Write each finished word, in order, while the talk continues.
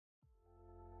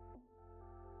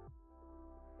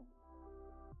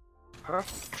Huh?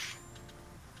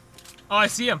 Oh, I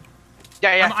see him.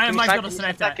 Yeah, yeah. I might be able to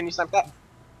snipe that. Can you snipe that?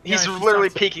 Yeah, He's she literally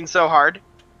stopped. peeking so hard.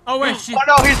 Oh wait, she. Oh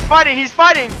no, he's fighting! He's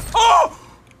fighting! Oh!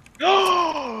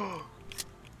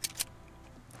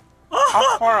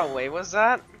 How far away was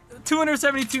that?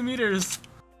 272 meters.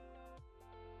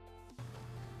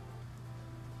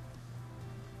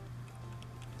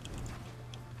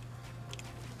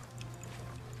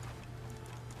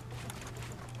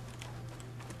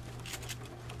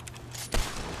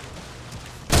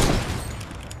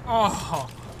 Oh.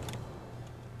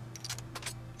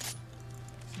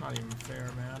 It's not even fair,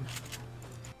 man.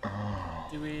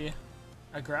 Do we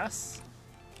aggress?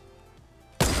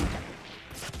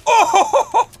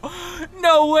 Oh!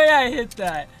 No way I hit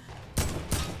that.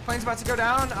 Plane's about to go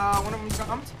down. One of them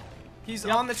jumped. He's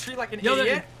on the tree like an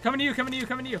idiot. Coming to you, coming to you,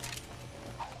 coming to you.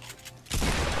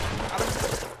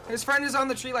 His friend is on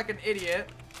the tree like an idiot.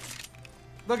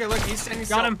 Look, he's standing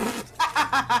still. Got him.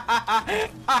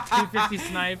 250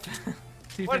 snipe.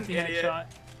 250 headshot.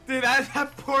 Dude,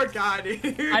 that poor guy,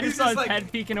 dude. I just saw his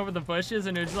head peeking over the bushes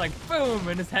and it was like boom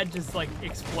and his head just like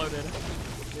exploded.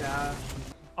 Yeah.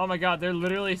 Oh my god, they're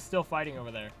literally still fighting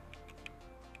over there.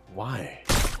 Why?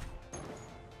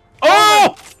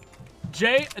 Oh!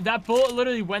 Jay, that bullet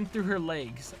literally went through her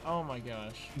legs. Oh my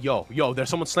gosh. Yo, there's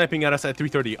someone sniping at us at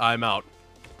 3:30. I'm out.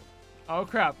 Oh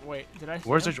crap, wait, did I see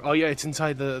Where's him? the? Oh yeah, it's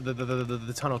inside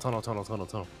the tunnel.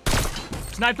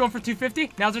 Sniped one for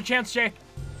 250. Now's our chance, Jay.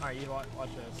 Alright, you watch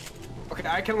this. Okay,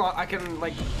 I can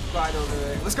like glide over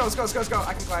there. Let's go. I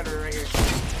can glide over right here.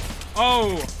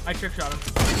 Oh, I trick shot him.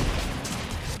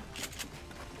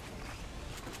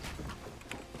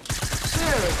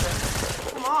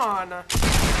 Dude, come on.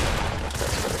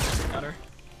 Got her.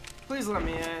 Please let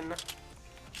me in.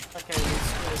 Okay,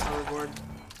 screw this hoverboard.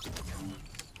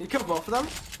 You killed both of them?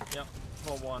 Yep,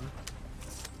 well one.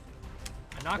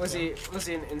 I knocked Was him.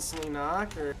 he an instantly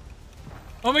knock or?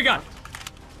 Oh my god!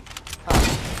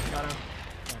 Got him.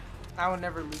 I would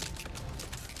never lose.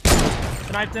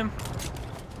 Sniped him. Oh,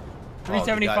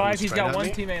 375, he's got one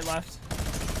me? teammate left.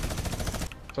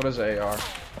 So does AR.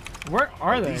 Where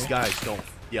are they? These guys don't.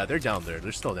 Yeah, they're down there.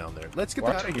 They're still down there. Let's get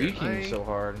them Why out are of you here. leaking so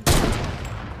hard?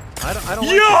 I don't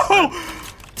Yo! like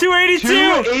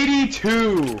 282!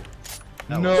 282!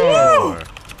 That No! was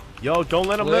Yo, don't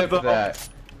let him live, Clip though. that.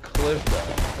 Clip that.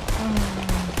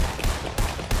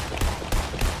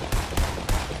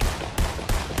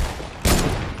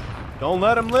 Don't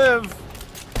let him live.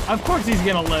 Of course he's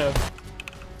gonna live.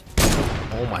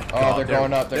 Oh my god. Oh, they're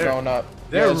going up. They're going up.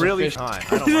 They're there's a really fish- high.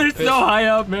 I don't They're like so high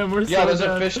up, man. We're Yeah, so there's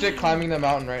dead. a fish stick climbing the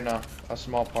mountain right now. A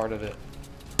small part of it.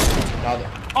 Now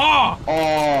Oh!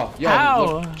 oh, yeah. How?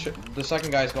 Look, the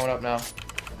second guy's going up now.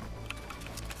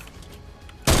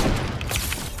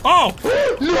 Oh!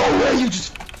 No way! You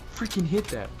just freaking hit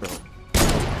that, bro.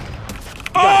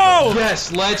 Oh!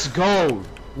 Yes, let's go.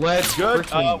 Let's Good.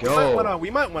 freaking go.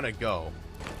 We might wanna go.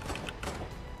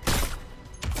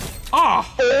 Oh!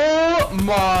 Oh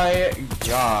my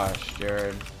gosh,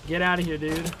 Jared. Get out of here,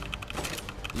 dude.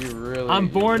 You really. I'm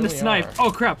born you to really snipe. are.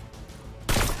 Oh crap.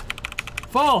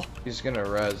 Fall. He's gonna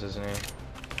res, isn't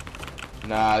he?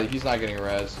 Nah, he's not getting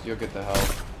res. You'll get the help.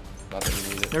 Not that you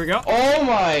need it. There we go. Oh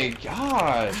my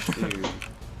gosh, dude.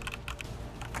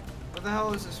 What the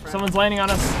hell is this friend? Someone's landing on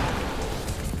us.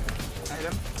 I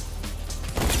hit him.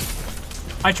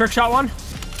 I trick shot one.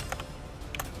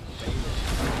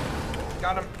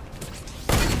 Got him.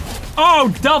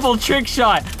 Oh, double trick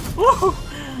shot. Woo! Over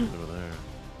there.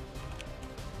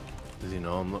 Does he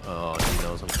know I'm? Oh, he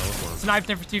knows I'm coming for him. Sniped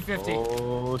him for 250.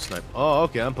 Oh, snipe. Oh,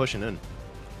 okay. I'm pushing in.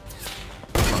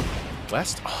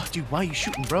 West? Oh, dude, why are you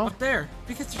shooting, bro? Up there.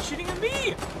 Because they're shooting at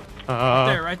me.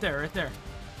 Right there.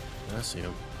 I see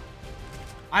him.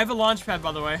 I have a launch pad,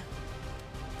 by the way.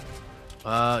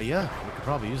 Yeah, we could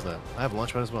probably use that. I have a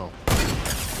launch pad as well.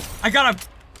 I got him.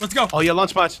 Let's go. Oh yeah,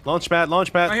 launch pad.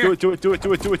 Right here. Do it. I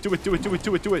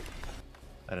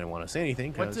didn't want to say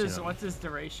anything. What's his you know, What's his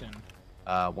duration?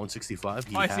 165.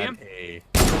 He I had see him. a.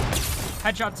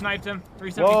 Headshot sniped him.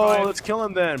 375. Whoa, let's kill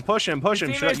him then. Push him. His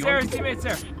teammates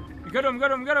there. Got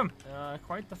him.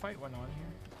 Quite the fight went on here.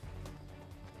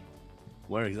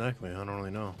 Where exactly? I don't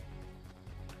really know.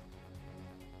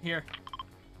 Here.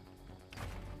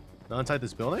 Not inside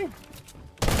this building?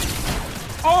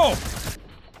 Oh!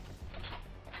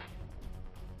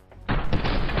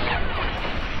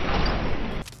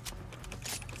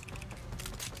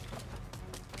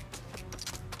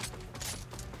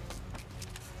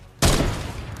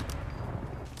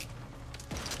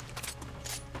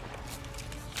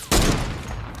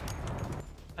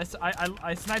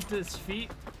 I sniped his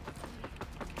feet.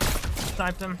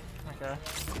 Sniped him. Okay.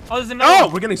 Oh, there's another. Oh,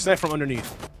 one. we're getting sniped from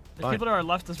underneath. There's Fine. people to our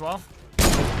left as well.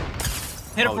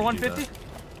 Hit him for Why would you do 150. that?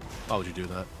 Why would you do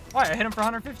that? Why? I hit him for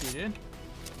 150, dude.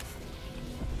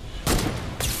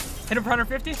 Hit him for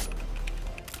 150.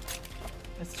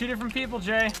 It's 2 different people,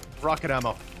 Jay. Rocket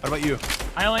ammo. What about you?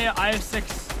 I have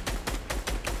 6.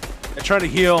 I try to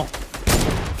heal.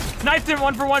 Sniped him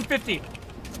 1 for 150.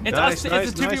 It's Nice, us. nice,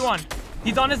 It's a 2v1.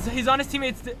 He's on his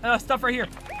teammate's stuff right here.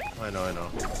 I know.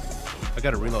 I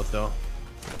gotta reload though.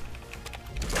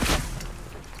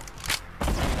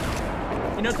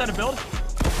 He knows how to build.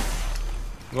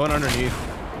 I'm going underneath.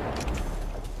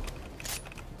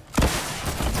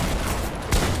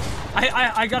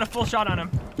 I got a full shot on him.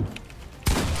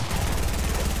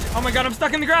 Oh my god, I'm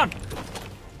stuck in the ground.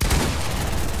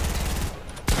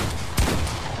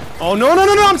 Oh no,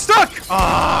 I'm stuck!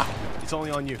 Ah! It's only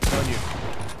on you. It's on you.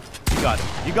 You got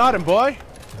him. You got him, boy.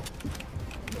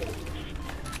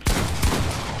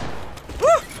 Woo!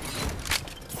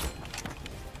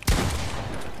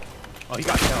 Oh, he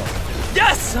got killed.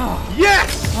 Yes! Oh.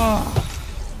 Yes! Oh.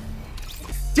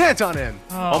 Dance on him!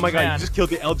 Oh, my god, man. you just killed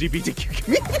the LGBTQ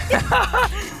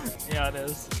community. Yeah, it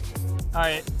is.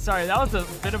 Alright, sorry, that was a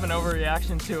bit of an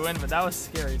overreaction to a win, but that was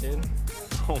scary, dude.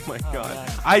 Oh my god.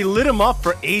 Man. I lit him up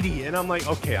for 80 and I'm like,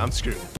 okay, I'm screwed.